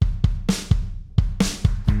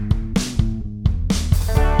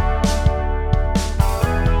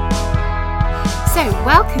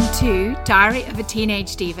Welcome to Diary of a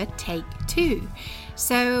Teenage Diva, Take 2.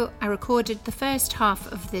 So I recorded the first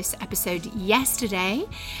half of this episode yesterday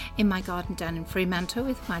in my garden down in Fremantle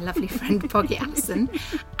with my lovely friend Poggy Allison,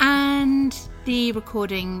 and the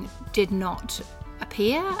recording did not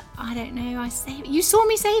appear. I don't know, I saved it. You saw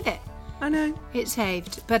me save it. I know. It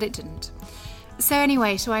saved, but it didn't. So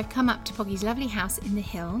anyway, I've come up to Poggy's lovely house in the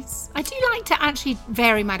hills. I do like to actually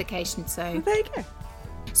vary my location, so... Well, there you go.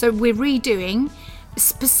 So we're redoing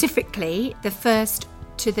specifically the 1st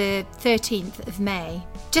to the 13th of May.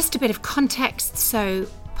 Just a bit of context. So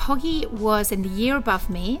Poggy was in the year above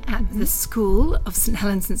me at the school of St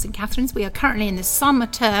Helens and St Catherine's. We are currently in the summer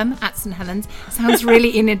term at St Helens. Sounds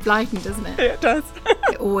really Enid Blyton, doesn't it? It does.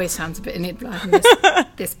 It always sounds a bit Enid Blyton,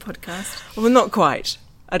 this podcast. Well, not quite.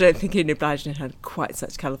 I don't think Enid Blyton had quite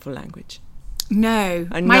such colourful language. No.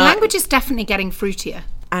 My language is definitely getting fruitier.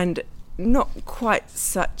 And not quite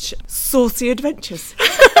such saucy adventures.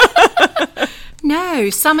 No,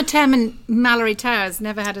 summer term and Mallory Towers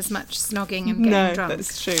never had as much snogging and getting drunk. No,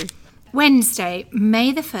 that's true. Wednesday,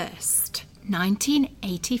 May the 1st,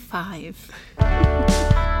 1985.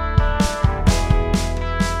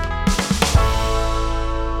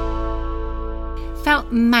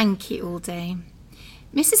 Felt manky all day.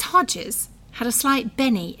 Mrs. Hodges had a slight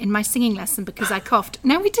Benny in my singing lesson because I coughed.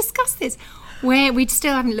 Now, we discussed this, where we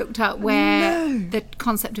still haven't looked up where the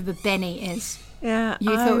concept of a Benny is. Yeah,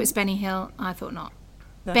 You thought it was Benny Hill, I thought not.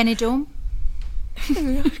 No. Benidorm?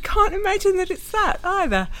 I can't imagine that it's that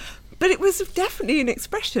either. But it was definitely an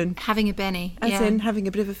expression. Having a Benny. As in having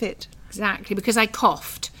a bit of a fit. Exactly, because I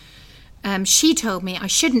coughed. She told me I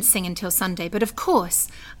shouldn't sing until Sunday, but of course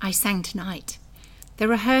I sang tonight. The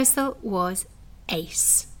rehearsal was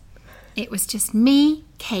ace. It was just me,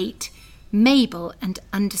 Kate, Mabel and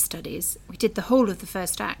understudies. We did the whole of the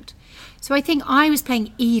first act. So I think I was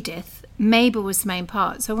playing Edith. Mabel was the main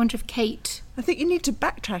part. So I wonder if Kate... I think you need to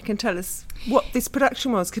backtrack and tell us what this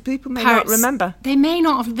production was, because people may not remember. They may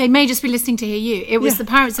not. They may just be listening to hear you. It was the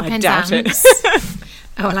Pirates of Penzance. I doubt it.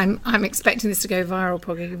 Oh, well, I'm expecting this to go viral,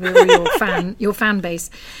 Poggy, with your fan base.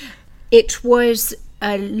 It was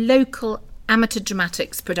a local amateur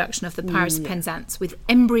dramatics production of the Pirates of Penzance with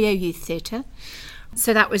Embryo Youth Theatre.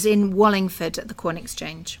 So that was in Wallingford at the Corn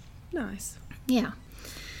Exchange. Nice. Yeah.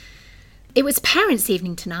 It was parents'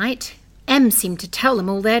 evening tonight. Em seemed to tell them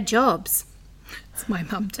all their jobs. It's my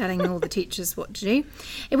mum telling all the teachers what to do.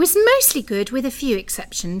 It was mostly good with a few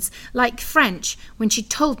exceptions, like French, when she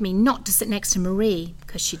told me not to sit next to Marie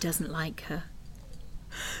because she doesn't like her.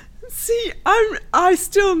 See, I'm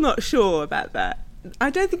still not sure about that. I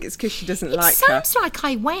don't think it's because she doesn't like her. It sounds like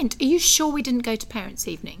I went. Are you sure we didn't go to parents'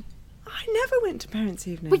 evening? I never went to parents'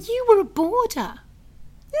 evening. Well, you were a boarder.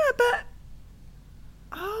 Yeah, but...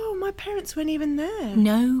 Oh, my parents weren't even there.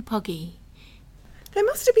 No, Poggy. There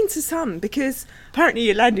must have been to some, because apparently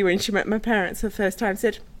Yolandi, when she met my parents for the first time,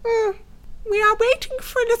 said, we are waiting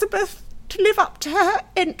for Elizabeth to live up to her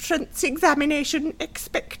entrance examination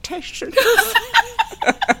expectations.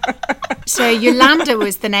 So Yolanda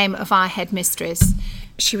was the name of our headmistress.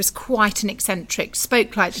 She was quite an eccentric,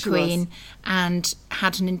 spoke like the Queen, and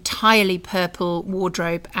had an entirely purple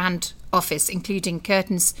wardrobe and office, including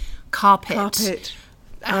curtains, carpet,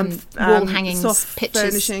 wall hangings, soft pictures,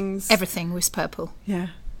 furnishings. Everything was purple. Yeah, it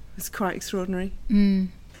was quite extraordinary.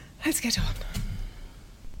 Let's get on.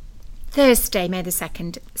 Thursday, May the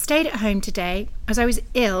 2nd. Stayed at home today as I was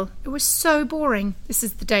ill. It was so boring. This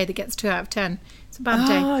is the day that gets 2 out of 10. It's a bad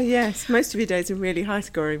day. Oh, yes. Most of your days are really high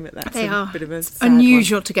scoring, but that's They a are. bit of a sad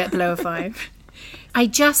unusual one. to get below a 5. I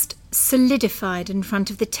just solidified in front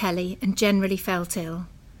of the telly and generally felt ill.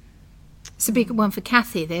 It's a big one for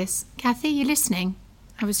Kathy, this. Kathy, you listening?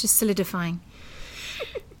 I was just solidifying.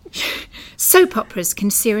 Soap operas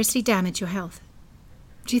can seriously damage your health.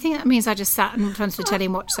 Do you think that means I just sat in front of the telly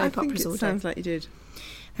and watched soap operas all day? Sounds like you did.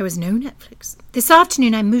 There was no Netflix. This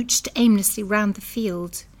afternoon I mooched aimlessly round the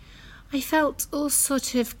field. I felt all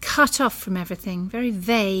sort of cut off from everything, very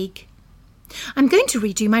vague. I'm going to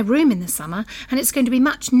redo my room in the summer, and it's going to be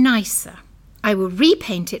much nicer. I will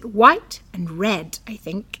repaint it white and red, I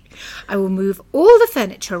think. I will move all the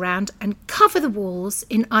furniture around and cover the walls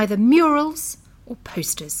in either murals or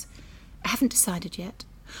posters. I haven't decided yet.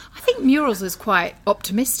 I think murals is quite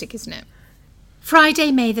optimistic, isn't it?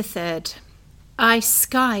 Friday, May the 3rd. I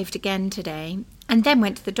skived again today and then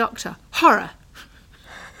went to the doctor. Horror.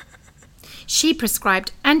 She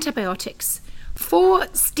prescribed antibiotics, 4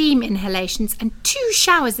 steam inhalations and 2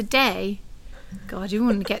 showers a day. God, you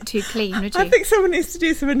wouldn't get too clean, would you? I think someone needs to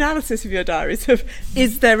do some analysis of your diaries of,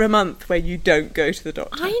 is there a month where you don't go to the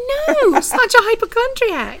doctor? I know, such a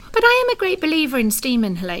hypochondriac. But I am a great believer in steam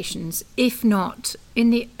inhalations, if not in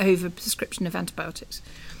the overprescription of antibiotics.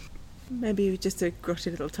 Maybe you were just a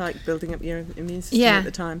grotty little tyke building up your immune system Yeah. at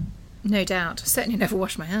the time. No doubt. I certainly never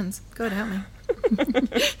washed my hands. God help me.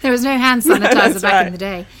 There was no hand sanitizer that's back right. in the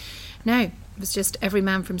day. No, it was just every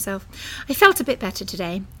man for himself. I felt a bit better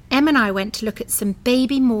today. Em and I went to look at some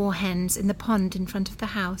baby moorhens in the pond in front of the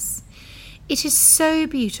house. It is so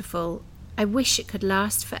beautiful. I wish it could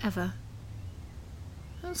last forever.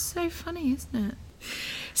 That's so funny, isn't it?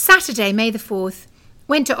 Saturday, May the 4th.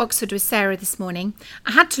 Went to Oxford with Sarah this morning.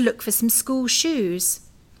 I had to look for some school shoes.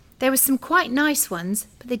 There were some quite nice ones,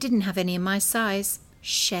 but they didn't have any in my size.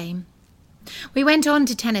 Shame. We went on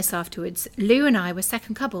to tennis afterwards. Lou and I were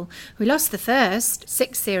second couple. We lost the first,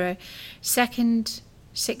 6-0. Second,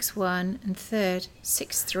 6-1. And third,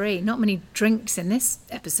 6-3. Not many drinks in this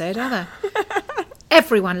episode, are there?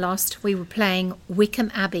 Everyone lost. We were playing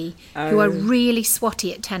Wickham Abbey, who are really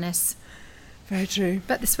swotty at tennis. Very true.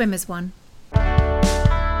 But the swimmers won.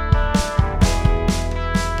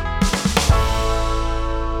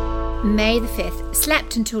 May the 5th.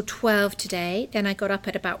 Slept until 12 today. Then I got up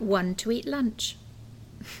at about 1 to eat lunch.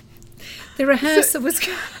 The rehearsal was...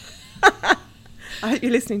 I hope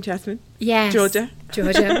you're listening, Jasmine. Yes. Georgia,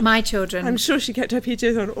 my children. I'm sure she kept her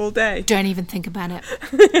PJs on all day. Don't even think about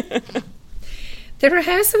it. The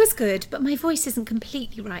rehearsal was good, but my voice isn't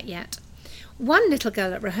completely right yet. One little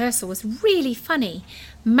girl at rehearsal was really funny.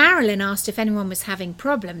 Marilyn asked if anyone was having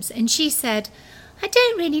problems, and she said, "I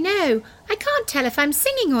don't really know. I can't tell if I'm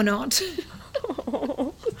singing or not."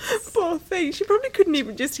 Oh, poor thing. She probably couldn't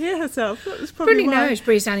even just hear herself. That was probably why. No, she's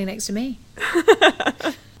probably standing next to me.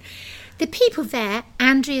 The people there,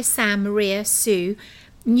 Andrea, Sam, Maria, Sue,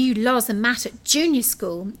 knew Loz and Matt at junior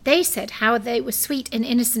school. They said how they were sweet and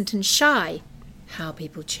innocent and shy. How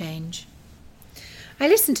people change. I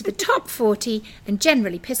listened to the top 40 and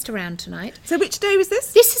generally pissed around tonight. So which day was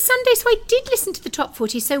this? This is Sunday, so I did listen to the top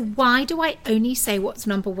 40, so why do I only say what's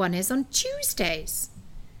number 1 is on Tuesdays?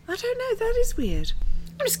 I don't know. That is weird.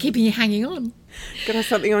 I'm just keeping you hanging on. Gotta have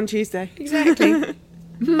something on Tuesday. Exactly.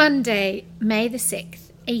 Monday, May the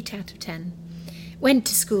 6th, 8 out of 10. Went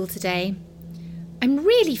to school today. I'm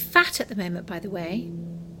really fat at the moment, by the way.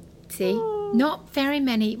 See? Not very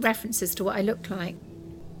many references to what I look like.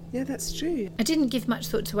 Yeah, that's true. I didn't give much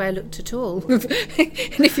thought to where I looked at all. And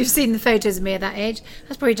if you've seen the photos of me at that age,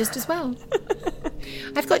 that's probably just as well.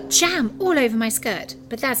 I've got jam all over my skirt,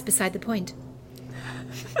 but that's beside the point.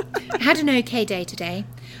 I had an okay day today.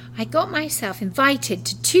 I got myself invited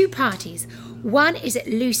to 2 parties. One is at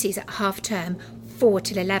Lucy's at half term, 4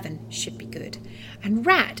 till 11. Should be good. And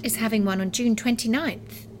Rat is having one on June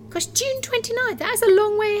 29th. Gosh, June 29th, that is a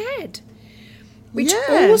long way ahead. Which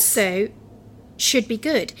also should be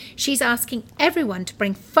good. She's asking everyone to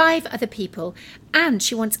bring 5 other people, and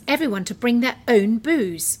she wants everyone to bring their own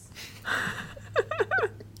booze.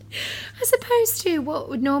 As opposed to what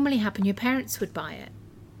would normally happen, your parents would buy it.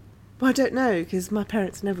 Well, I don't know, because my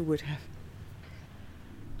parents never would have.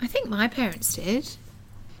 I think my parents did.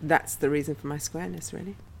 That's the reason for my squareness,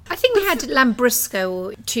 really. I think we had Lambrusco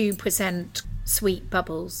or 2% sweet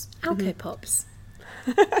bubbles. Alco Pops.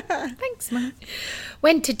 Thanks, Mum.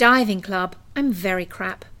 Went to diving club. I'm very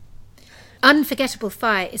crap. Unforgettable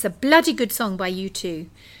Fire is a bloody good song by U2.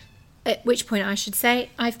 At which point I should say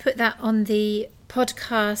I've put that on the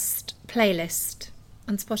podcast playlist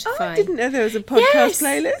on Spotify. Oh, I didn't know there was a podcast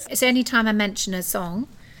playlist. It's any time I mention a song,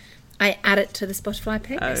 I add it to the Spotify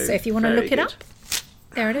playlist. Oh, so if you want to very look it good. up,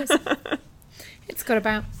 there it is. It's got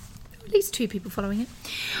about at least 2 people following it.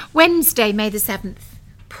 Wednesday, May the 7th.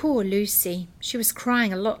 Poor Lucy. She was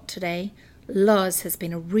crying a lot today. Loz has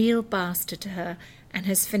been a real bastard to her and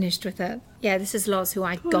has finished with her. Yeah, this is Loz, who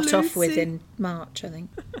I got off with Lucy. in March, I think.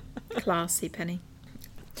 Classy, Penny.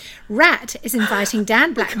 Rat is inviting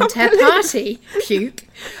Dan Blackman to her party. Puke.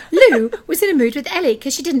 Lou was in a mood with Ellie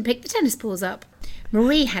because she didn't pick the tennis balls up.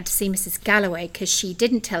 Marie had to see Mrs. Galloway because she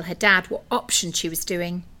didn't tell her dad what option she was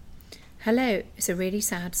doing. Hello is a really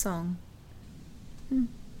sad song.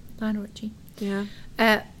 Lionel Richie. Yeah.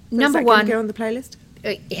 Number Is that 1. gonna go on the playlist?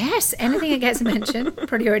 Yes, anything that gets a mention.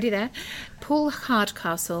 Probably already there. Paul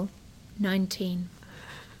Hardcastle, 19.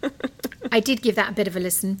 I did give that a bit of a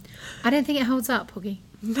listen. I don't think it holds up, Hoggy.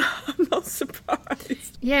 No, I'm not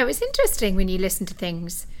surprised. Yeah, it was interesting when you listen to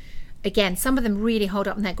things. Again, some of them really hold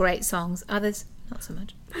up and they're great songs. Others, not so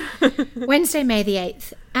much. Wednesday, May the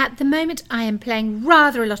 8th. At the moment, I am playing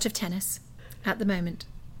rather a lot of tennis. At the moment.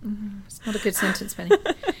 It's not a good sentence, Penny.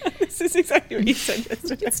 This is exactly what you said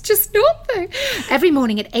yesterday. It's just not, though. Every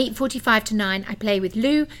morning at 8:45 to 9, I play with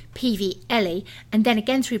Lou, Peavy, Ellie, and then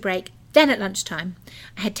again through break, then at lunchtime.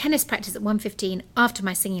 I had tennis practice at 1:15 after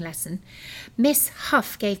my singing lesson. Miss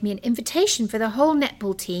Huff gave me an invitation for the whole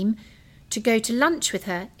netball team to go to lunch with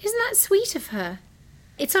her. Isn't that sweet of her?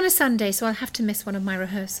 It's on a Sunday, so I'll have to miss one of my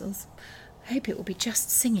rehearsals. I hope it will be just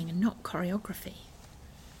singing and not choreography.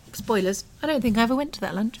 Spoilers, I don't think I ever went to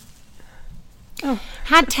that lunch.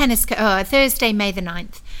 Had tennis... Thursday, May the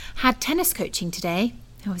 9th. Had tennis coaching today.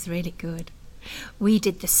 It was really good. We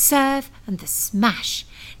did the serve and the smash.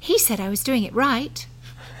 He said I was doing it right.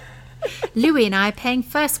 Louis and I are playing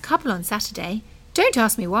first couple on Saturday. Don't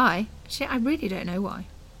ask me why. Actually, I really don't know why.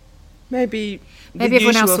 Maybe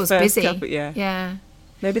everyone else was busy. Couple, yeah.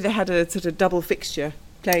 Maybe they had a sort of double fixture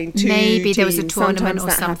playing two Maybe teams. There was a tournament Sometimes or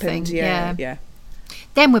that something. Happened. Yeah.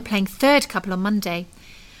 Then we're playing third couple on Monday.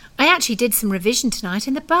 I actually did some revision tonight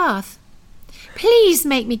in the bath. Please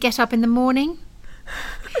make me get up in the morning.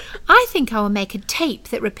 I think I will make a tape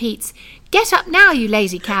that repeats, "Get up now, you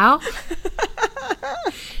lazy cow." Do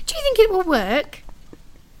you think it will work?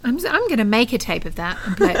 I'm going to make a tape of that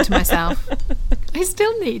and play it to myself. I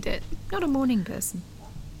still need it. Not a morning person.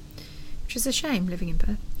 Which is a shame, living in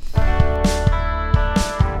Perth.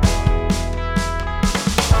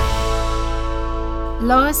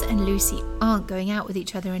 Lars and Lucy aren't going out with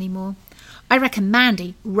each other anymore. I reckon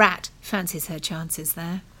Mandy, Rat, fancies her chances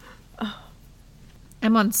there. Oh.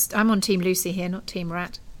 I'm on Team Lucy here, not Team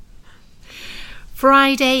Rat.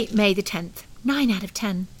 Friday, May the 10th. 9 out of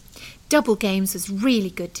 10. Double games was really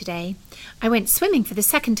good today. I went swimming for the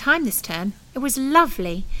second time this term. It was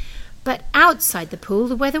lovely. But outside the pool,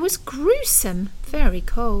 the weather was gruesome. Very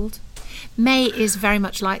cold. May is very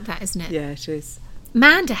much like that, isn't it? Yeah, it is.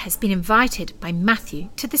 Manda has been invited by Matthew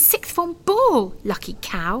to the sixth form ball. Lucky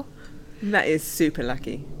cow. That is super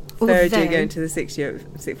lucky. Third year going to the sixth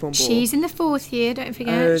form ball. She's in the fourth year, don't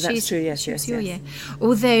forget. Oh, that's true, yes. Your year.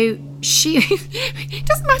 Although it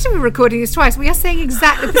doesn't matter we're recording this twice, we are saying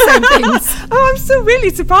exactly the same things. Oh, I'm still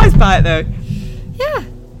really surprised by it though. Yeah.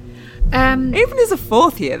 Even as a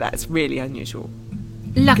fourth year, that's really unusual.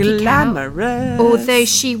 Lucky Glamorous. cow. Although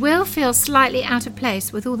she will feel slightly out of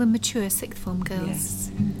place with all the mature sixth form girls.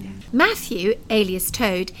 Yes. Matthew, alias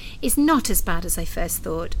Toad, is not as bad as I first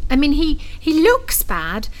thought. I mean, he looks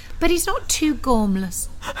bad, but he's not too gormless.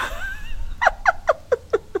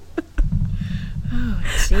 Oh,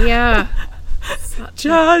 dear.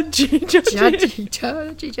 Judgy.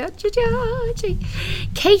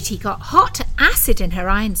 Katie got hot acid in her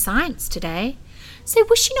eye in science today. So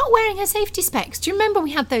was she not wearing her safety specs? Do you remember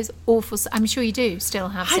we had those awful... I'm sure you do still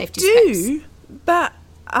have safety specs. I do, but...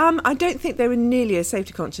 I don't think they were nearly as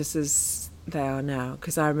safety conscious as they are now,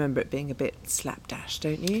 because I remember it being a bit slapdash,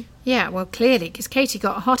 don't you? Yeah, well, clearly, because Katie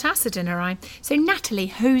got hot acid in her eye, so Natalie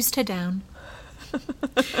hosed her down.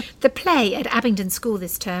 The play at Abingdon School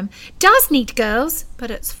this term does need girls, but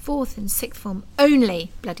it's fourth and sixth form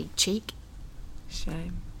only, bloody cheek.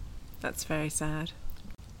 Shame. That's very sad.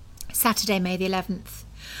 Saturday, May the 11th.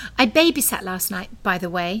 I babysat last night, by the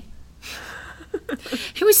way.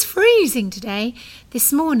 It was freezing today.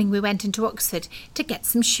 This morning we went into Oxford to get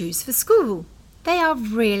some shoes for school. They are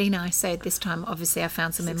really nice. So this time, obviously, I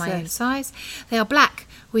found some in my own size. They are black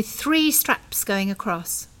with 3 straps going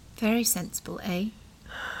across. Very sensible, eh?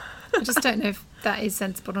 I just don't know if that is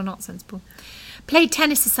sensible or not sensible. Played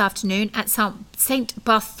tennis this afternoon at St.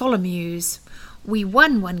 Bartholomew's. We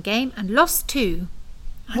won 1 game and lost 2.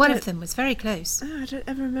 One of them was very close. Oh, I don't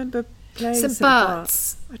ever remember playing St.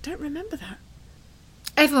 Bart's. I don't remember that.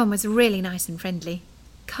 Everyone was really nice and friendly.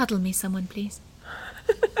 Cuddle me, someone, please.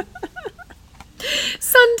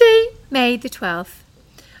 Sunday, May the 12th.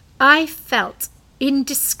 I felt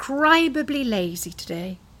indescribably lazy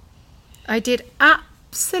today. I did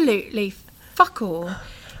absolutely fuck all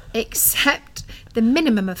except the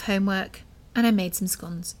minimum of homework, and I made some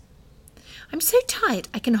scones. I'm so tired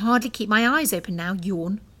I can hardly keep my eyes open now.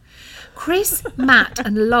 Yawn. Chris, Matt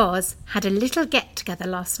and Lars had a little get-together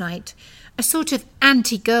last night. A sort of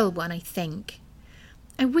anti-girl one, I think.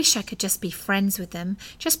 I wish I could just be friends with them.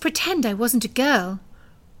 Just pretend I wasn't a girl.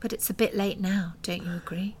 But it's a bit late now, don't you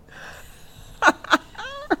agree?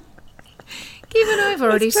 Given I've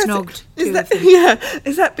already snogged two of them. Yeah,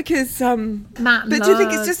 is that because... Matt and but Lars. do you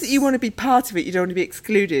think it's just that you want to be part of it, you don't want to be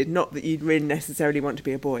excluded, not that you really necessarily want to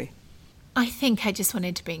be a boy? I think I just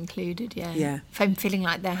wanted to be included, yeah. Yeah. If I'm feeling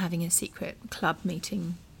like they're having a secret club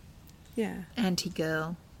meeting. Yeah.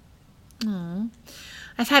 Anti-girl. Aww.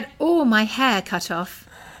 I've had all my hair cut off.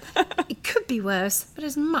 It could be worse, but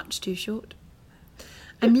it's much too short.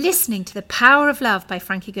 I'm listening to The Power of Love by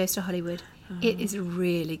Frankie Goes to Hollywood. It is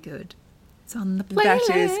really good. It's on the playlist.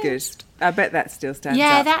 That is good. I bet that still stands up.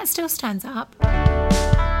 Yeah, that still stands up.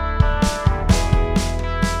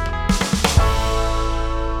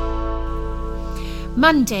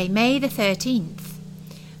 Monday, May the 13th.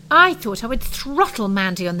 I thought I would throttle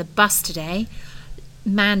Mandy on the bus today.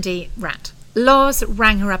 Mandy, rat. Loz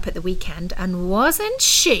rang her up at the weekend, and wasn't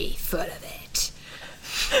she full of it?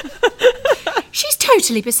 She's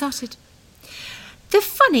totally besotted. The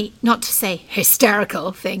funny, not to say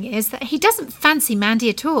hysterical thing is that he doesn't fancy Mandy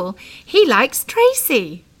at all. He likes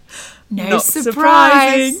Tracy. No Not surprise.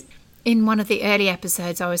 surprising. In one of the early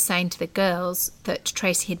episodes, I was saying to the girls that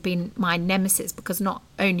Tracy had been my nemesis because not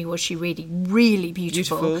only was she really, really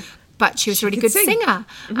beautiful, but she was a really good singer.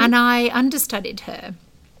 And I understudied her.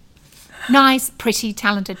 Nice, pretty,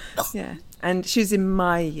 talented. Yeah. And she was in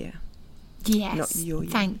my year. Yes. Not your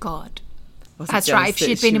year. Thank God. Wasn't That's jealous right. If that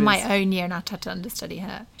she'd been she in was- my own year and I'd had to understudy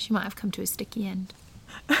her, she might have come to a sticky end.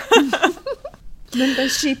 Remember,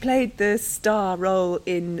 she played the star role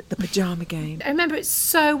in The Pyjama Game. I remember it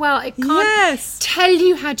so well. I can't Yes. tell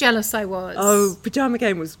you how jealous I was. Oh, Pyjama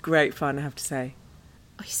Game was great fun, I have to say.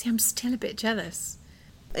 You see, I'm still a bit jealous.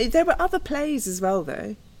 There were other plays as well,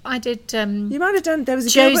 though. I did You might have done... There was a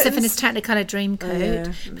Joseph and his Technicolor Dreamcoat.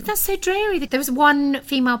 yeah. But that's so dreary. There was one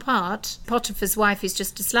female part, Potiphar's wife, who's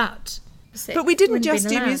just a slut. But we didn't Wouldn't have just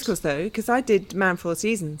been do allowed. musicals, though, because I did Man 4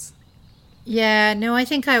 Seasons. Yeah, no, I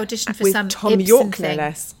think I auditioned for With some Tom Ibsen York, no thing.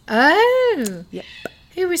 less. Oh. Yep.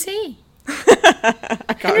 Who was he?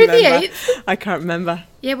 I can't Henry remember. VIII? I can't remember.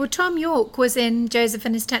 Yeah, well, Tom York was in Joseph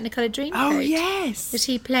and his Technicolor Dreamcoat. Oh, yes. That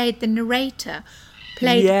he played the narrator,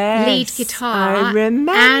 played Yes, lead guitar, I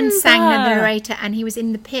remember. and sang the narrator, and he was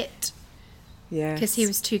in the pit Yes. because he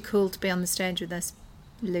was too cool to be on the stage with us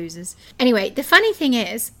losers. Anyway, the funny thing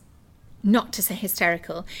is, not to say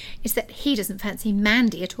hysterical, is that he doesn't fancy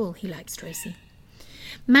Mandy at all. He likes Tracy.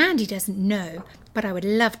 Mandy doesn't know, but I would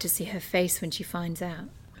love to see her face when she finds out.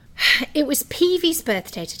 It was Peavy's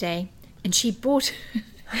birthday today, and she brought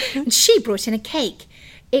in a cake.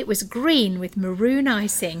 It was green with maroon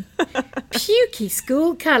icing. Pukey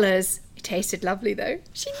school colours. It tasted lovely, though.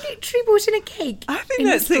 She literally brought in a cake. I think in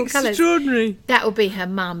the that's school colours. extraordinary. That will be her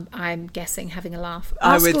mum, I'm guessing, having a laugh.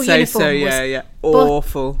 I Our would school say so, uniform was yeah.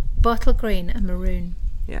 Awful. bottle green and maroon.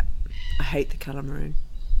 Yeah. I hate the colour maroon.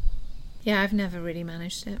 Yeah, I've never really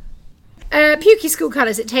managed it. Pukey school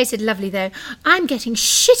colours. It tasted lovely, though. I'm getting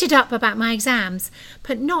shitted up about my exams,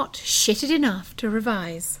 but not shitted enough to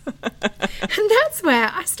revise. And that's where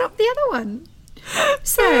I stopped the other one.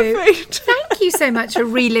 So, Perfect. thank you so much for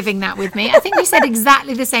reliving that with me. I think we said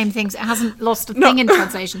exactly the same things. It hasn't lost a thing in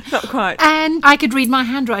translation. Not quite. And I could read my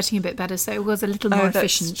handwriting a bit better, so it was a little more That's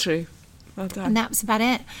efficient. true. Well done. And that was about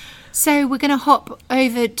it. So we're going to hop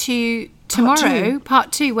over to tomorrow,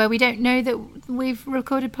 part two, where we don't know that we've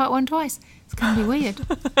recorded part one twice. It's going to be weird.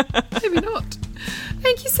 Maybe not.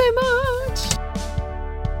 Thank you so much.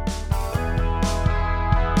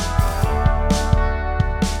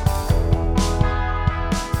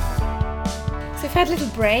 So we've had a little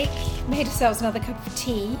break, made ourselves another cup of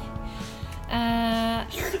tea.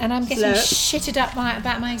 And I'm getting Slurp. shitted up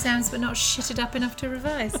about my exams, but not shitted up enough to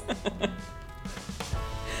revise.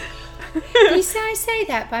 You see, I say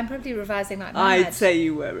that, but I'm probably revising like mad. I'd say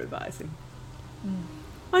you were revising.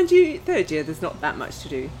 Mind you, third year, there's not that much to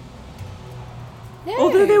do. No.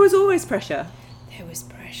 Although there was always pressure. There was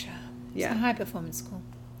pressure. Yeah. It's a high performance school.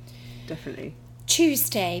 Definitely.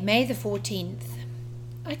 Tuesday, May the 14th.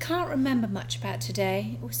 I can't remember much about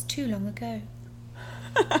today. It was too long ago.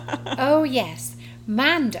 Oh, yes.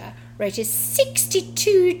 Manda wrote a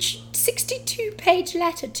 62-page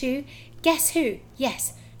letter to, guess who?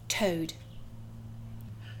 Yes, Toad.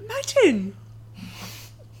 Imagine.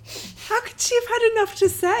 How could she have had enough to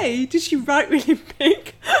say? Did she write really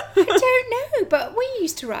big? I don't know, but we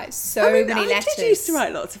used to write so many letters. I did used to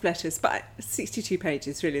write lots of letters, but 62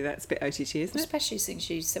 pages, really, that's a bit OTT, isn't it? Especially since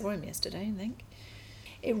you saw him yesterday, I think.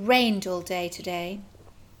 It rained all day today,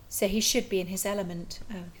 so he should be in his element.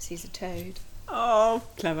 Oh, because he's a toad. Oh,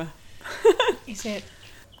 clever. Is it?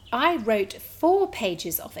 I wrote 4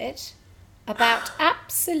 pages of it about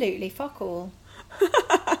absolutely fuck all.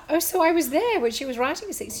 Oh, so I was there when she was writing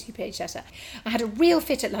a 62-page letter. I had a real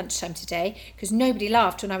fit at lunchtime today because nobody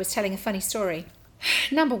laughed when I was telling a funny story.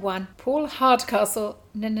 Number 1, Paul Hardcastle,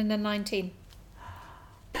 19.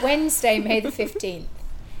 Wednesday, May the 15th.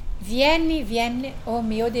 Vieni, vieni, o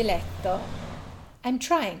mio diletto. I'm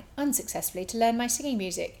trying, unsuccessfully, to learn my singing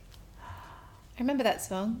music. I remember that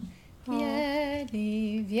song.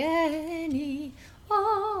 Vieni, vieni,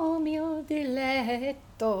 o mio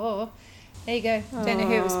diletto. There you go. Don't know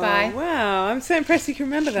who it was by. Wow, I'm so impressed you can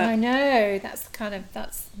remember that. I know.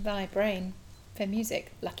 That's my brain for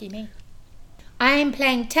music. Lucky me. I'm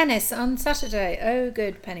playing tennis on Saturday. Oh,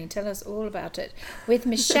 good, Penny. Tell us all about it. With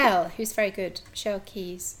Michelle, who's very good. Michelle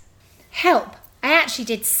Keys. Help. I actually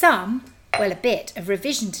did a bit of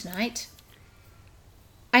revision tonight.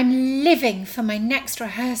 I'm living for my next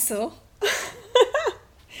rehearsal.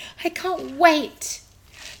 I can't wait.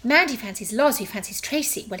 Mandy fancies Loz, who fancies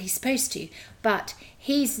Tracy. Well, he's supposed to, but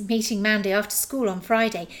he's meeting Mandy after school on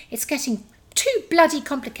Friday. It's getting too bloody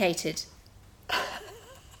complicated.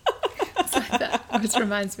 It's like that. It always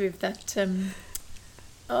reminds me of that.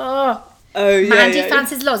 Mandy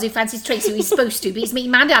fancies Loz, who fancies Tracy. He's supposed to, but he's meeting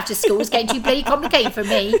Mandy after school. It's getting too bloody complicated for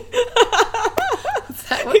me.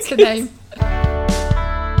 What's the name?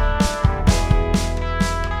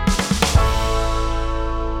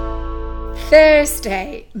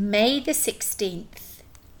 Thursday, May the 16th.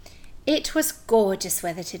 It was gorgeous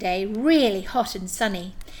weather today, really hot and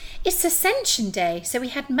sunny. It's Ascension Day, so we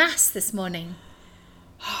had Mass this morning.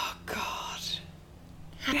 Oh, God.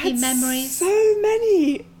 Happy memories. So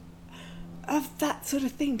many of that sort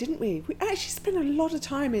of thing, didn't we? We actually spent a lot of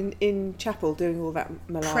time in chapel doing all that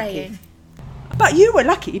malarkey. Praying. But you were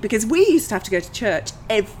lucky because we used to have to go to church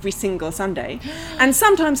every single Sunday. And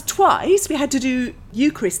sometimes twice we had to do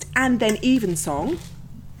Eucharist and then Evensong.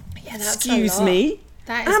 Yeah, that's Excuse a lot. me.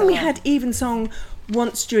 That is and a we lot. had Evensong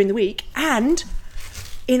once during the week. And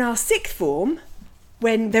in our sixth form,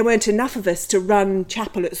 when there weren't enough of us to run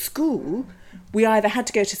chapel at school, we either had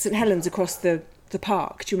to go to St Helens across the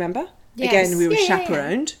park. Do you remember? Yes. Again, we were Yeah.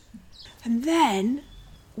 chaperoned. And then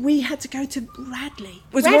we had to go to Radley.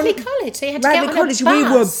 Radley College, so you had to Radley get on College. a bus. We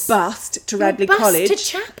were bussed to Radley College. to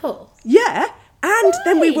chapel. Yeah. And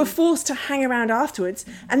then we Why? were forced to hang around afterwards.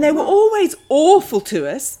 And they were always awful to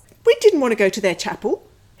us. We didn't want to go to their chapel.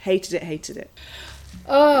 Hated it.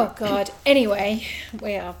 Oh, God. Anyway,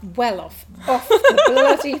 we are well off the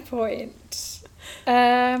bloody point.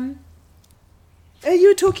 You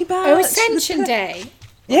were talking about... Ascension Day.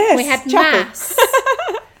 Yes, We had chapel. Mass.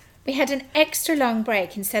 We had an extra long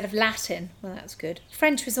break instead of Latin. Well, that's good.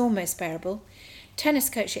 French was almost bearable. Tennis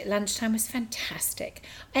coach at lunchtime was fantastic.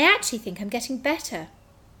 I actually think I'm getting better.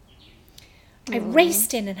 I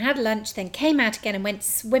raced in and had lunch, then came out again and went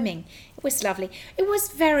swimming. It was lovely. It was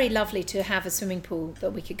very lovely to have a swimming pool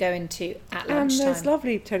that we could go into at And lunchtime. those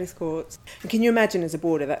lovely tennis courts. And can you imagine as a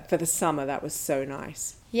boarder that for the summer that was so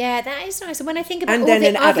nice? Yeah, that is nice. And when I think about And all then the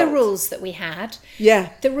an other adult. rules that we had,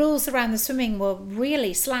 Yeah. the rules around the swimming were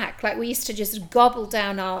really slack. Like we used to just gobble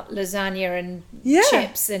down our lasagna and Yeah.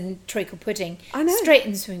 chips and treacle pudding I know. straight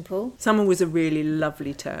in the swimming pool. Summer was a really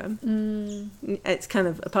lovely term. It's kind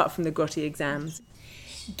of, apart from the grotty exams.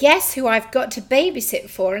 Guess who I've got to babysit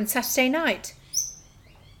for on Saturday night?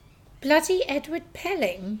 Bloody Edward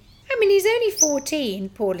Pelling. I mean, he's only 14,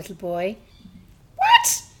 poor little boy.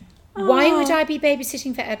 What? Why would I be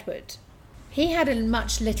babysitting for Edward? He had a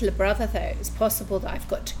much littler brother, though. It's possible that I've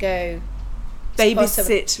got to go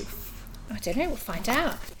Babysit. I don't know, we'll find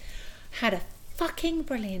out. Had a fucking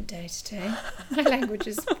brilliant day today. My language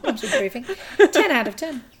is not improving. 10 out of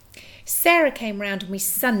 10. Sarah came round and we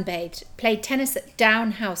sunbathed, played tennis at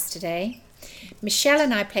Down House today. Michelle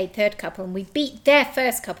and I played third couple and we beat their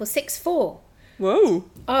first couple 6-4. Whoa.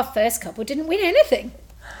 Our first couple didn't win anything.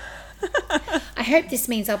 I hope this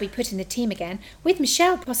means I'll be put in the team again, with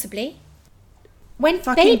Michelle possibly. Went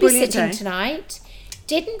Fucking brilliant day. babysitting tonight.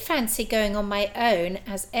 Didn't fancy going on my own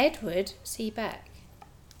as Edward. See you back.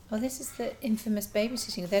 Oh, this is the infamous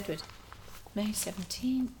babysitting with Edward. May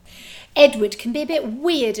 17th. Edward can be a bit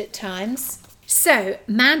weird at times. So,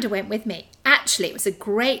 Amanda went with me. Actually, it was a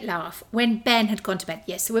great laugh when Ben had gone to bed.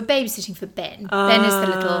 Yes, so we're babysitting for Ben. Ben is the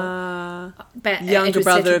little... Younger Edward's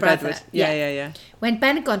brother little of Edward. Yeah. When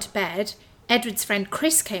Ben had gone to bed, Edward's friend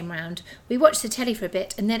Chris came round. We watched the telly for a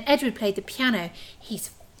bit and then Edward played the piano.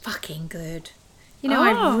 He's fucking good. You know,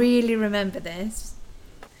 I really remember this.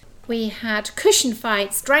 We had cushion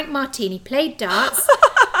fights, drank martini, played darts,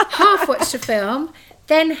 half watched a film.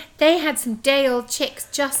 Then they had some day-old chicks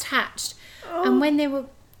just hatched. And when they were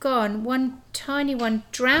gone, one tiny one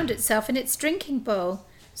drowned itself in its drinking bowl.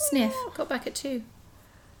 Sniff. Got back at 2.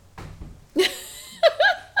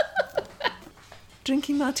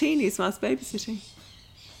 Drinking martinis whilst babysitting.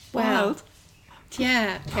 Wow. Wild.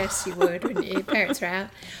 Yeah, I guess you would, wouldn't you? Your parents are out.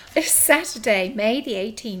 It's Saturday, May the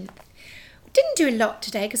 18th. Didn't do a lot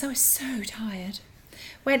today because I was so tired.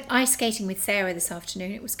 Went ice skating with Sarah this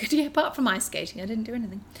afternoon. It was good. Yeah, apart from ice skating, I didn't do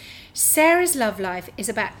anything. Sarah's love life is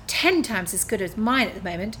about 10 times as good as mine at the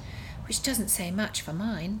moment, which doesn't say much for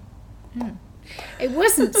mine. It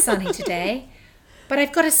wasn't sunny today, But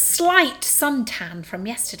I've got a slight suntan from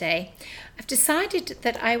yesterday. I've decided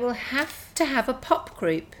that I will have to have a pop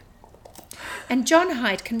group. And John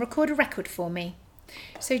Hyde can record a record for me.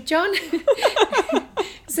 So John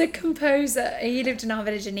is a composer. He lived in our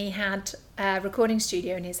village and he had a recording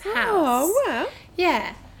studio in his house. Oh, wow.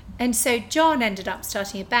 Yeah. And so John ended up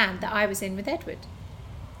starting a band that I was in with Edward.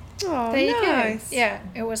 Oh, There you nice. go. Yeah,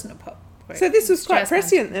 it wasn't a pop group. So this was quite Jazz band.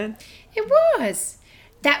 prescient then. It was.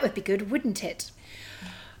 That would be good, wouldn't it?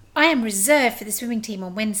 I am reserved for the swimming team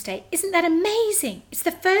on Wednesday. Isn't that amazing? It's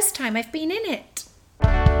the first time I've been in it.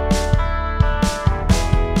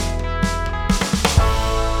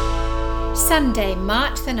 Sunday,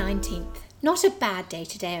 March the 19th. Not a bad day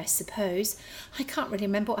today, I suppose. I can't really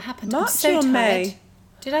remember what happened. I'm March so or tired. May?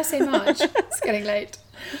 Did I say March? It's getting late.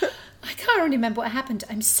 I can't really remember what happened.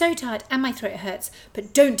 I'm so tired and my throat hurts.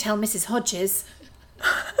 But don't tell Mrs. Hodges.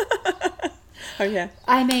 Oh, yeah.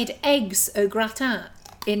 I made eggs au gratin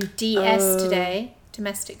in DS today,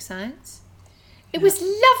 domestic science. It was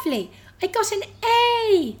lovely. I got an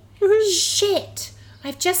A. Woohoo. Shit.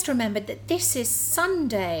 I've just remembered that this is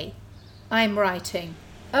Sunday. I'm writing.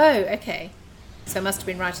 Oh, okay. So I must have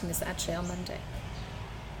been writing this actually on Monday.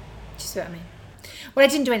 Do you see what I mean? Well, I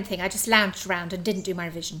didn't do anything. I just lounged around and didn't do my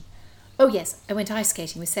revision. Oh, yes. I went ice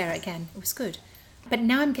skating with Sarah again. It was good. But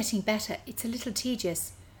now I'm getting better. It's a little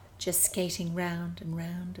tedious. Just skating round and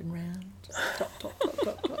round and round. Dot, dot, dot,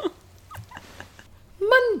 dot, dot.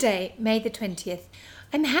 Monday, May the 20th.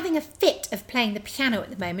 I'm having a fit of playing the piano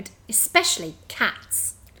at the moment, especially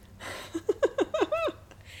Cats.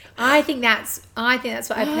 I think that's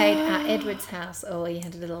what I played at Edward's house. Oh, he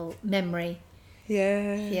had a little memory.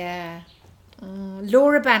 Yeah. Yeah.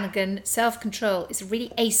 Laura Bannigan, Self-Control. It's a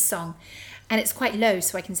really ace song, and it's quite low,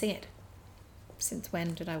 so I can sing it. Since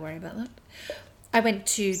when did I worry about that? I went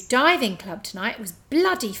to diving club tonight. It was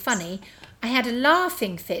bloody funny. I had a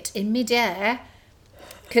laughing fit in midair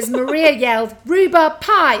because Maria yelled, "Rhubarb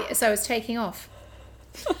pie," as I was taking off.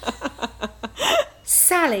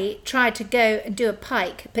 Sally tried to go and do a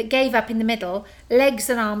pike, but gave up in the middle. Legs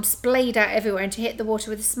and arms splayed out everywhere and to hit the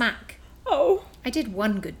water with a smack. Oh. I did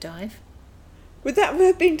one good dive. Would that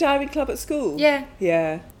have been diving club at school? Yeah.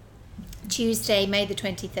 Yeah. Tuesday, May the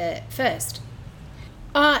 21st.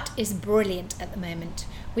 Art is brilliant at the moment.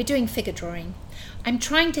 We're doing figure drawing. I'm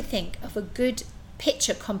trying to think of a good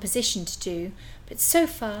picture composition to do, but so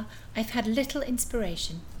far I've had little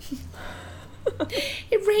inspiration.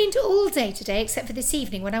 It rained all day today except for this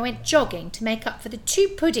evening when I went jogging to make up for the 2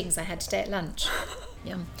 puddings I had today at lunch.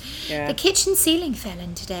 Yum. Yeah. The kitchen ceiling fell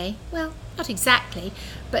in today. Well, not exactly,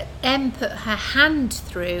 but Em put her hand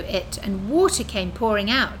through it and water came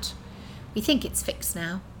pouring out. We think it's fixed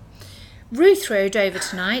now. Ruth rode over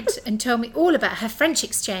tonight and told me all about her French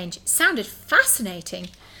exchange. It sounded fascinating.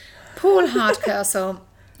 Paul Hardcastle,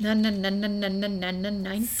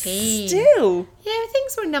 19. Still. Yeah,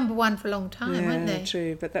 things were number 1 for a long time, weren't they?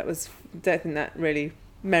 True, but that was, don't think that really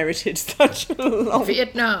merited such a long...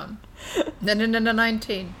 Vietnam,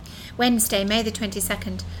 19. Wednesday, May the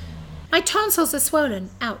 22nd. My tonsils are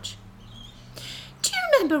swollen. Ouch. Do you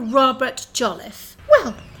remember Robert Jolliffe?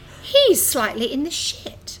 Well, he's slightly in the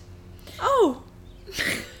shit. Oh.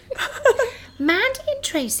 Mandy and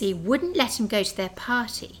Tracy wouldn't let him go to their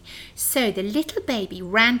party, so the little baby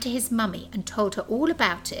ran to his mummy and told her all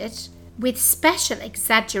about it, with special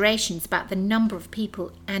exaggerations about the number of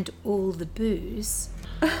people and all the booze.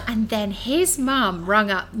 And then his mum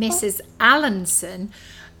rung up Mrs. Allenson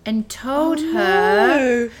and told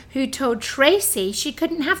her, who told Tracy she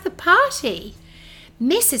couldn't have the party.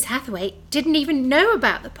 Mrs. Hathaway didn't even know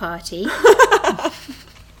about the party.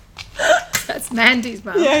 That's Mandy's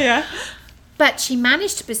mum. Yeah. But she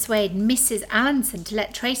managed to persuade Mrs. Allenson to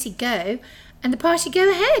let Tracy go and the party go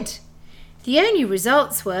ahead. The only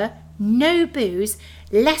results were no booze,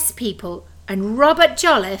 less people, and Robert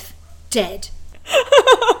Jolliffe dead.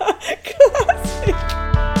 Classic.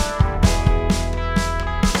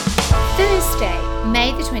 Thursday,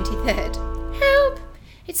 May the 23rd. Help!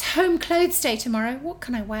 It's home clothes day tomorrow. What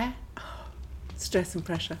can I wear? Stress and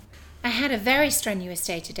pressure. I had a very strenuous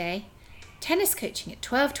day today. Tennis coaching at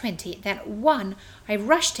 12:20, then at 1 I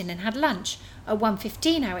rushed in and had lunch. At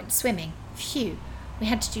 1:15 I went swimming. Phew, we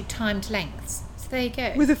had to do timed lengths. So there you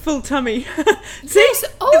go. With a full tummy. See? Yes,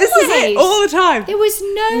 always. This is it, all the time. There was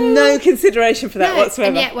No consideration for that whatsoever.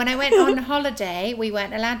 And yet when I went on holiday, we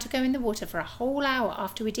weren't allowed to go in the water for a whole hour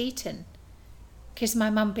after we'd eaten. Because my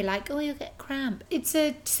mum would be like, oh, you'll get cramp. It's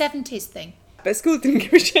a 70s thing. But school didn't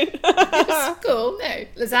give a shit. School, no.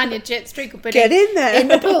 Lasagna, chips, treacle pudding. Get in there. In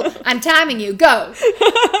the pool. I'm timing you. Go.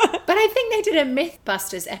 But I think they did a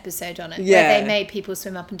Mythbusters episode on it where they made people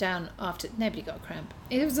swim up and down after. Nobody got a cramp.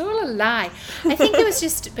 It was all a lie. I think it was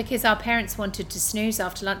just because our parents wanted to snooze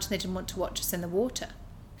after lunch and they didn't want to watch us in the water.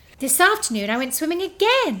 This afternoon I went swimming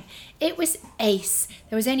again. It was ace.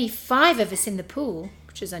 There was only 5 of us in the pool,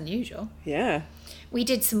 which is unusual. Yeah. We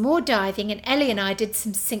did some more diving and Ellie and I did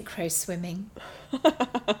some synchro swimming.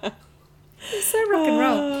 It's so rock and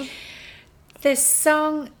roll. The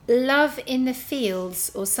song Love in the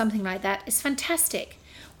Fields or something like that is fantastic.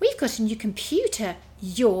 We've got a new computer,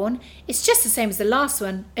 yawn. It's just the same as the last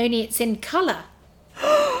one, only it's in colour.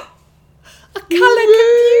 A colour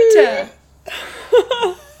computer!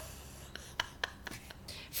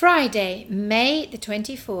 Friday, May the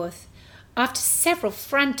 24th. After several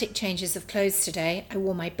frantic changes of clothes today, I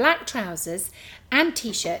wore my black trousers and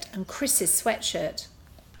t-shirt and Chris's sweatshirt.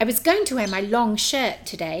 I was going to wear my long shirt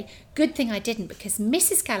today. Good thing I didn't because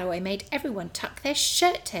Mrs. Galloway made everyone tuck their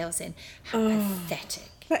shirt tails in. How pathetic.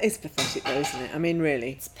 That is pathetic though, isn't it? I mean,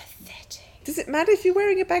 really. It's pathetic. Does it matter if you're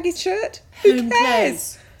wearing a baggy shirt? Who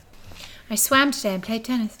cares? I swam today and played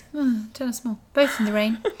tennis. Tennis ball. Both in the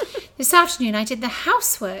rain. This afternoon I did the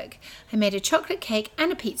housework. I made a chocolate cake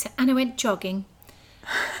and a pizza and I went jogging.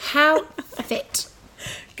 How fit.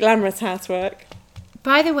 Glamorous housework.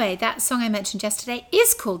 By the way, that song I mentioned yesterday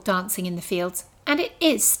is called Dancing in the Fields and it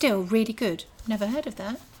is still really good. Never heard of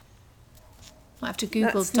that. I'll have to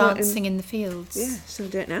Google Dancing in the Fields. Yeah, shall I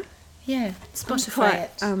do it now? Yeah, Spotify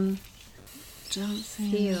it.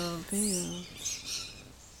 Dancing Fields.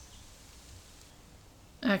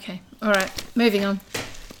 Okay, all right, moving on.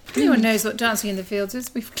 Anyone knows what Dancing in the Fields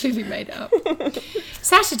is? We've clearly made it up.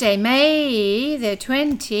 Saturday, May the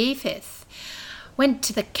 25th. Went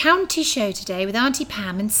to the county show today with Auntie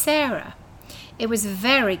Pam and Sarah. It was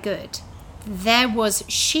very good. There was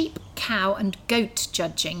sheep, cow and goat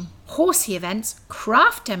judging, horsey events,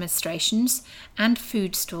 craft demonstrations and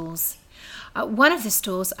food stalls. At one of the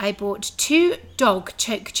stalls I bought 2 dog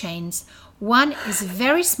choke chains. One is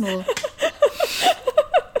very small,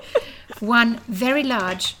 one very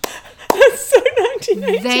large. That's so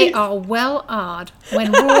 1980s. They are well hard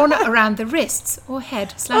when worn around the wrists or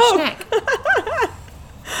head/neck.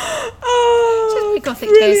 Oh, Just gothic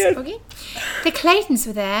brilliant. taste, Foggy. The Claytons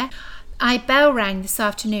were there. I bell rang this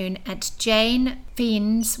afternoon at Jane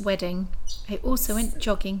Fiend's wedding. I also went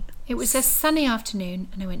jogging. It was a sunny afternoon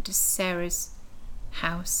and I went to Sarah's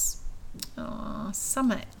house. Oh,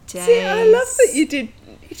 summer days. See, I love that you did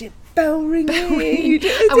bell ringing. You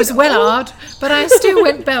did, I was well hard, but I still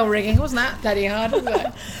went bell ringing. Wasn't that bloody hard, was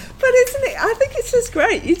it? But isn't it? I think it's just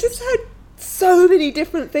great. You just had so many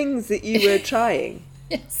different things that you were trying.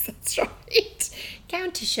 Yes, that's right.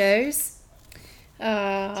 County shows.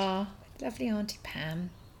 Ah, lovely Auntie Pam.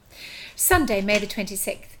 Sunday, May the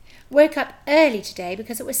 26th. Woke up early today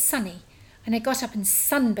because it was sunny, and I got up and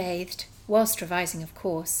sunbathed, whilst revising, of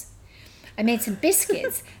course. I made some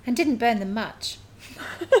biscuits and didn't burn them much.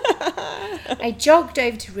 I jogged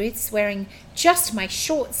over to Ruth's wearing just my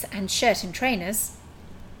shorts and shirt and trainers.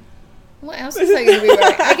 What else was I going to be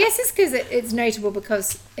wearing? I guess it's because it's notable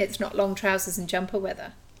because it's not long trousers and jumper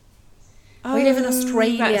weather. We live in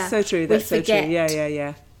Australia. That's so true. That's so forget. true.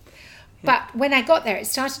 Yeah. But when I got there, it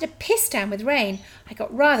started to piss down with rain. I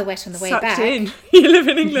got rather wet on the way Sucked back. in. You live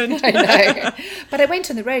in England. I know. But I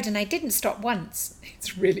went on the road and I didn't stop once.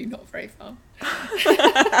 It's really not very fun.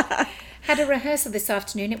 Had a rehearsal this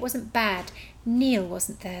afternoon. It wasn't bad. Neil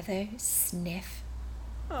wasn't there, though. Sniff.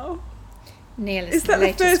 Oh. Neil Is that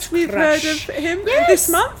the first we've heard of him this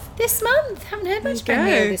month? This month. Haven't heard much about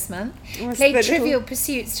Neil this month. Played Trivial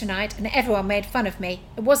Pursuits tonight and everyone made fun of me.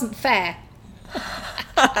 It wasn't fair.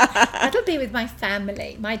 That'll be with my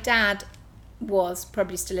family. My dad was,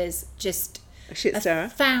 probably still is, just a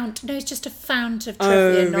shitstirrer. He's just a fount of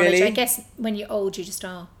trivia knowledge. Really? I guess when you're old, you just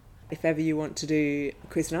are. If ever you want to do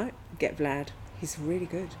quiz night, get Vlad. He's really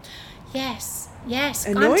good. Yes.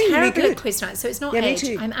 Annoyingly I'm terrible good. at quiz night, so it's not Yeah, me age.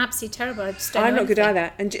 too. I'm absolutely terrible. I just don't know I'm not good anything.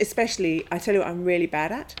 either. And especially, I tell you what I'm really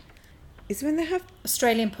bad at, is when they have...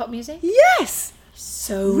 Australian pop music? Yes!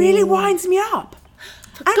 So Really winds me up.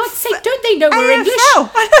 For God's sake, don't they know we're English?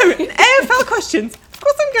 I know, AFL questions. Of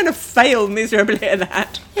course I'm going to fail miserably at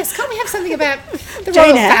that. Yes, can't we have something about the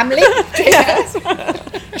Jane royal Eyre. family?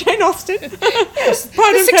 Jane Austen. Yes.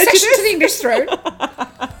 Pride The and succession Prejudice. to the English throne.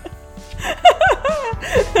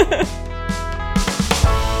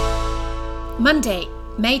 Monday,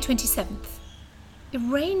 May 27th. It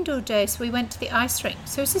rained all day, so we went to the ice rink.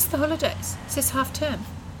 So is this the holidays? Is this half term?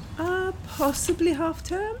 Possibly half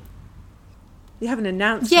term. You haven't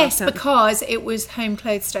announced. Yes, last time. because it was Home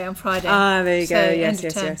Clothes Day on Friday. Ah, there you So, go. end Yes, of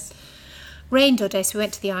yes, term. yes. Rained all day, so we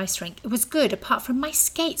went to the ice rink. It was good, apart from my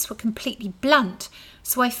skates were completely blunt,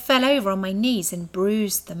 so I fell over on my knees and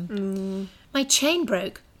bruised them. My chain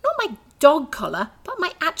broke. Not my dog collar, but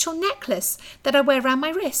my actual necklace that I wear around my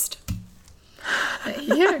wrist.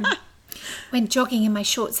 Went jogging in my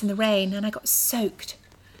shorts in the rain and I got soaked.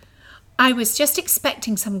 I was just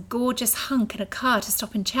expecting some gorgeous hunk in a car to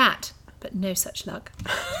stop and chat, but no such luck.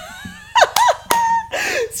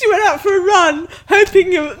 So you went out for a run,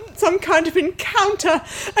 hoping some kind of encounter,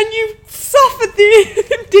 and you suffered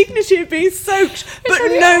the indignity of being soaked, but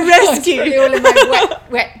no rescue. I was probably all in my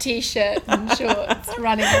wet t-shirt and shorts,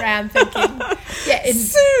 running around thinking,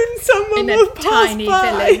 soon someone will pass tiny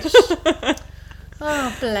by. village.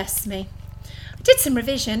 Oh, bless me. I did some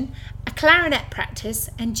revision, a clarinet practice,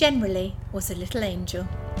 and generally was a little angel.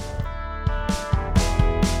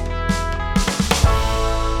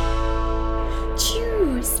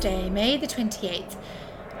 Tuesday, May the 28th.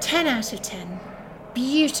 10 out of 10.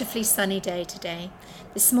 Beautifully sunny day today.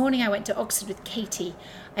 This morning I went to Oxford with Katie.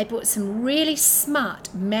 I bought some really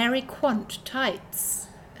smart Mary Quant tights.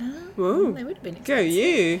 Whoa, They would have been expensive. go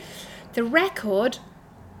you. The record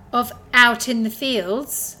of Out in the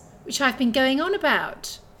Fields, which I've been going on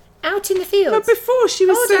about. Out in the Fields. But before she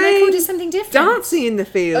was the saying record is something different. dancing in the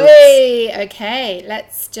fields. Hey, okay,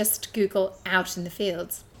 let's just Google Out in the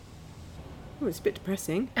Fields. Oh, it's a bit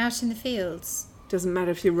depressing. Out in the Fields. Doesn't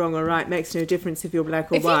matter if you're wrong or right. Makes no difference if you're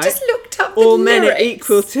black or If white. you just looked up the All men are lyrics.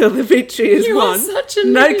 equal till the victory is You are won. such a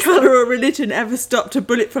No loser. colour or religion ever stopped a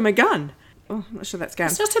bullet from a gun. Oh, I'm not sure that's Gam.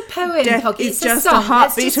 It's not a poem, Death Poggy. is It's just a a song.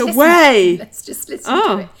 heartbeat Let's just listen away. to it. Let's just listen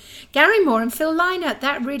Oh. to it. Gary Moore and Phil Lynott.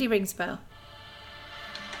 That really rings a bell.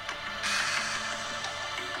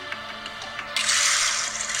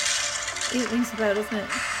 It rings a bell, doesn't it?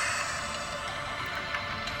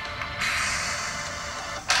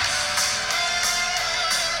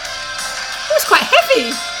 Oh, it's quite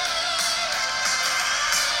heavy.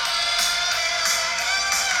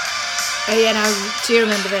 Oh yeah, no, do you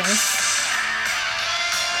remember this?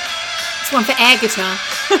 It's one for air guitar.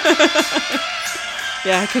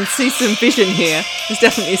 Yeah, I can see some vision here. There's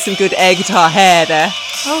definitely some good air guitar hair there.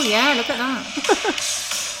 Oh yeah, look at that.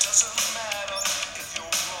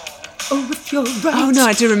 Oh, if you're right. Oh no,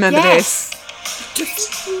 I do remember Yes. this.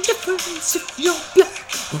 Difference if you're black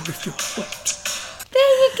or if you're white.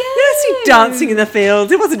 There you go. Yes, you dancing in the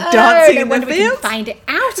fields. It wasn't Oh, dancing no in the wonder we can fields. find it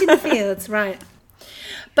out in the fields, right?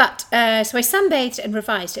 But so I sunbathed and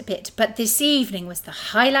revised a bit. But this evening was the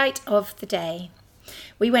highlight of the day.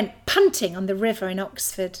 We went punting on the river in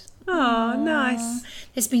Oxford. Oh, nice.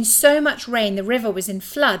 There's been so much rain, the river was in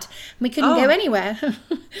flood, and we couldn't go anywhere.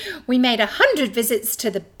 We made 100 visits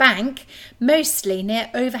to the bank, mostly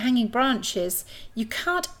near overhanging branches. You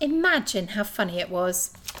can't imagine how funny it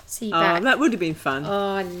was. See you back. Oh, that would have been fun.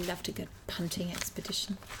 Oh, I loved a good punting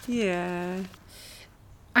expedition. Yeah.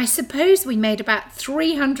 I suppose we made about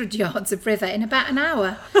 300 yards of river in about an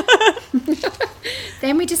hour.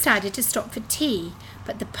 Then we decided to stop for tea,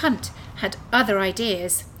 but the punt had other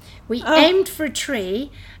ideas. We aimed for a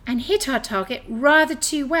tree and hit our target rather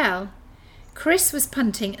too well. Chris was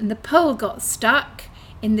punting and the pole got stuck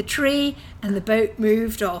in the tree and the boat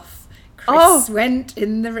moved off. Chris went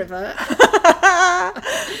in the river.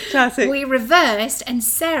 Classic. We reversed and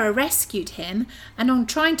Sarah rescued him, and on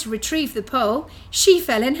trying to retrieve the pole, she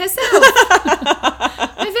fell in herself.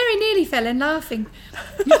 I very nearly fell in laughing.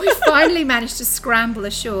 We finally managed to scramble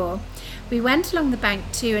ashore. We went along the bank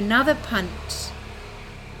to another punt.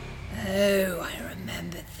 Oh, I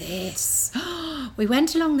remember this. We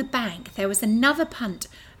went along the bank. There was another punt.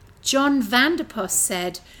 John Vanderpost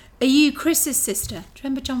said, "Are you Chris's sister?" Do you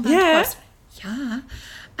remember John Vanderpost? Yeah.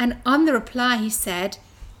 And on the reply he said,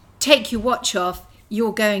 "Take your watch off,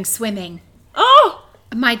 you're going swimming." Oh!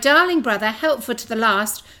 My darling brother, helpful to the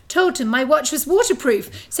last, told him my watch was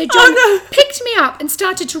waterproof. So John picked me up and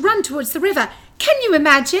started to run towards the river. Can you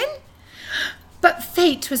imagine? But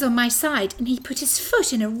fate was on my side and he put his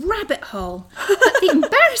foot in a rabbit hole. But the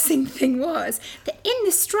embarrassing thing was that in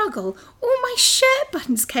the struggle, all my shirt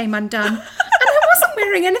buttons came undone and I wasn't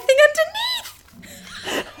wearing anything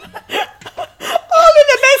underneath. All in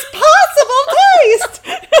the most possible taste!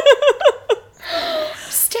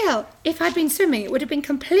 Still, if I'd been swimming, it would have been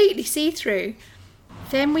completely see-through.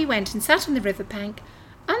 Then we went and sat on the riverbank,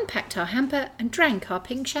 unpacked our hamper and drank our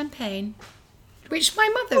pink champagne, which my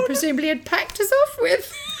mother presumably had packed us off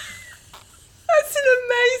with. That's an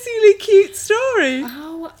amazingly cute story.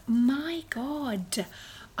 Oh my God.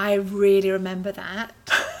 I really remember that.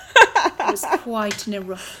 It was quite an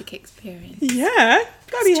erotic experience. Yeah,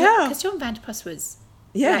 that Bloody hell. Because John Vanderpuss was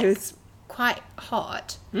Yeah, like, he was quite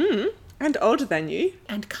hot and older than you.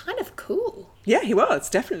 and kind of cool. Yeah, he was,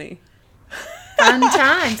 definitely. Fun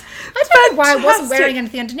times. I don't know why I wasn't Fantastic. wearing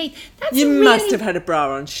anything underneath. That's You really... must have had a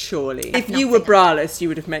bra on, surely. If you were nothing. braless, you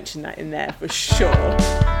would have mentioned that in there for sure.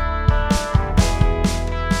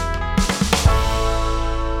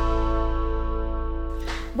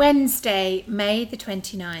 Wednesday, May the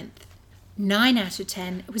 29th. 9 out of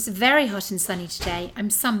 10. It was very hot and sunny today. I'm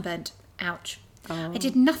sunburnt. Ouch. I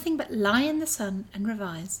did nothing but lie in the sun and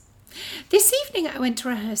revise. This evening I went to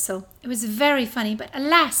rehearsal. It was very funny, but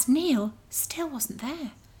alas, Neil still wasn't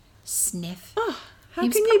there. Sniff. How He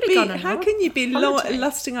was can probably gone on you be holiday.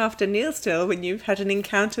 lusting after Neil still when you've had an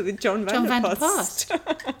encounter with John Vanderpost?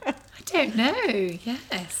 I don't know.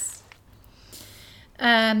 Yes.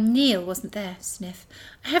 Neil wasn't there. Sniff.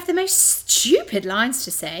 I have the most stupid lines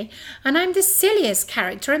to say, and I'm the silliest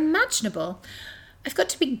character imaginable. I've got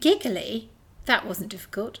to be giggly. That wasn't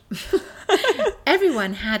difficult.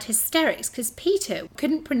 Everyone had hysterics because Peter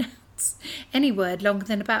couldn't pronounce any word longer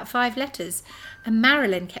than about 5 letters, and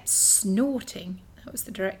Marilyn kept snorting. That was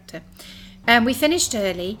the director. We finished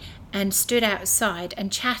early and stood outside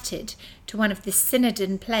and chatted to one of the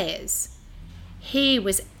Synodon players. He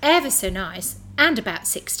was ever so nice and about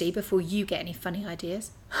 60 before you get any funny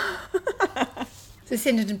ideas. The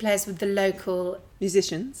Synodon players with the local...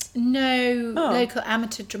 Musicians? No, local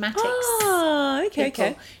amateur dramatics. Okay.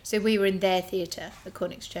 people. So we were in their theatre, the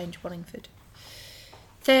Corn Exchange, Wallingford.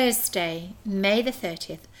 Thursday, May the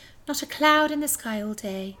 30th. Not a cloud in the sky all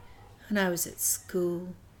day. And I was at school.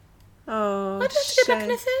 Oh, Why did I have to go back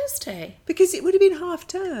on a Thursday? Because it would have been half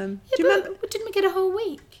term. Yeah, Do you remember? but didn't we get a whole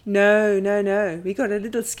week? No. We got a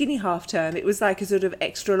little skinny half term. It was like a sort of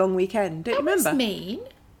extra long weekend. Don't you remember? That was mean.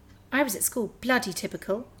 I was at school, bloody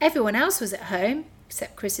typical. Everyone else was at home,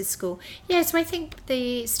 except Chris's school. Yeah, so I think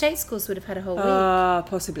the state schools would have had a whole week.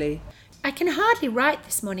 Possibly. I can hardly write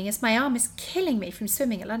this morning as my arm is killing me from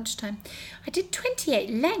swimming at lunchtime. I did 28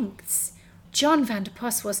 lengths. John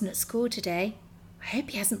Vanderpuss wasn't at school today. I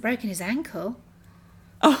hope he hasn't broken his ankle.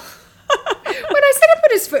 Oh. When I said I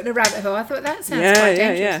put his foot in a rabbit hole, I thought that sounds quite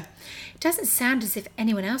dangerous. Yeah. It doesn't sound as if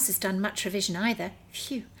anyone else has done much revision either.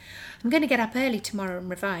 Phew. I'm going to get up early tomorrow and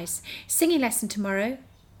revise. Singing lesson tomorrow.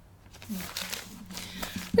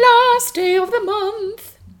 Last day of the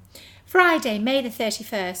month. Friday, May the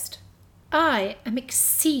 31st. I am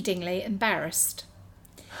exceedingly embarrassed.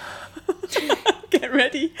 Get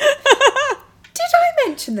ready. Did I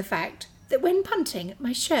mention the fact that when punting,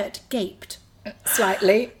 my shirt gaped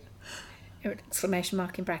slightly? Exclamation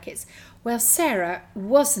mark in brackets. Well, Sarah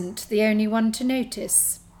wasn't the only one to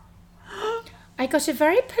notice. I got a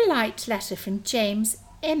very polite letter from James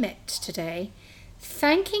Emmett today,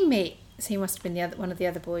 thanking me. So he must have been one of the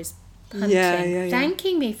other boys punting. Yeah.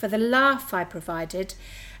 Thanking me for the laugh I provided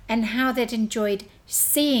and how they'd enjoyed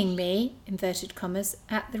seeing me, inverted commas,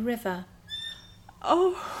 at the river.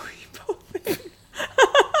 Oh, you poor thing.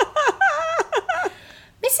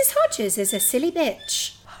 Mrs. Hodges is a silly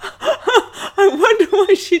bitch. I wonder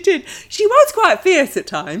why she did. She was quite fierce at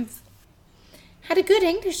times. Had a good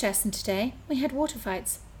English lesson today. We had water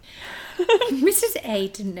fights. Mrs. A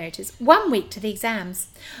didn't notice. 1 week to the exams.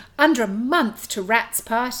 Under a month to Rat's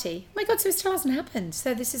party. Oh my God, so it still hasn't happened.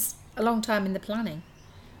 So this is a long time in the planning.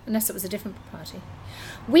 Unless it was a different party.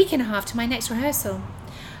 Week and a half to my next rehearsal.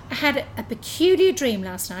 I had a peculiar dream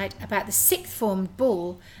last night about the sixth form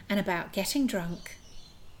ball and about getting drunk.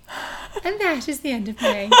 And that is the end of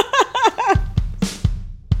May.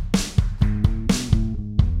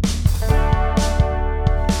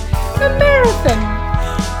 A marathon.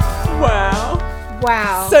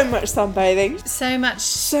 Wow. So much sunbathing. So much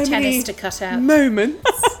So tennis many to cut out. moments.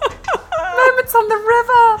 Moments on the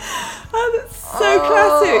river. Oh, that's so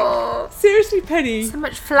classic. Seriously, Penny. So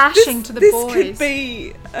much flashing to the boys. This could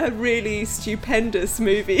be a really stupendous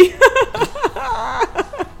movie.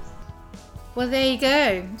 Well, there you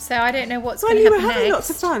go. So I don't know what's Well, going you to were happen having next. lots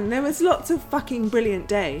of fun. There was lots of fucking brilliant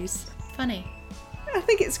days. Funny. I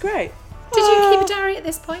think it's great. Did you keep a diary at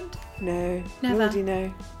this point? No. Never. Already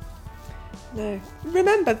no. No.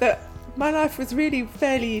 Remember that my life was really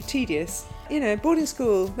fairly tedious. You know, boarding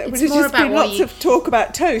school. There It's would have more just about been what lots you- of talk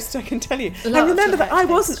about toast, I can tell you. And Lots remember of that about I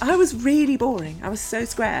toast. wasn't. I was really boring. I was so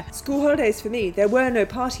square. School holidays for me, there were no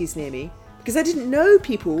parties near me because I didn't know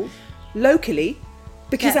people locally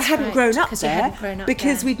because That's I hadn't right, grown up 'cause you there hadn't grown up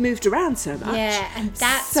because there. we'd moved around so much. Yeah, and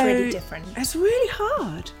that's So really different. It's really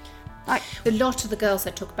hard. Like, A lot of the girls I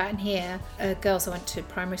talk about in here are girls I went to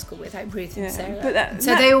primary school with, like Ruth and Sarah. but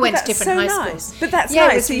so they all went to that's different so high nice. schools. But that's Yeah, it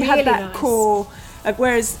nice. was So you really had that nice. core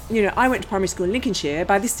Whereas, I went to primary school in Lincolnshire.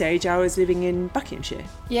 By this stage, I was living in Buckinghamshire.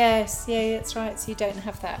 Yes, yeah, that's right. So you don't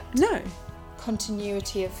have that No,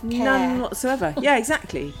 continuity of care. none whatsoever. Yeah,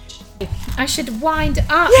 exactly. I should wind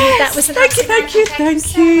up. Yes, That was an thank you, absolute thank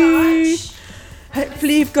so you. much.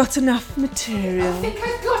 Hopefully you've got enough material. I think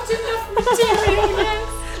I've got enough material. Yes.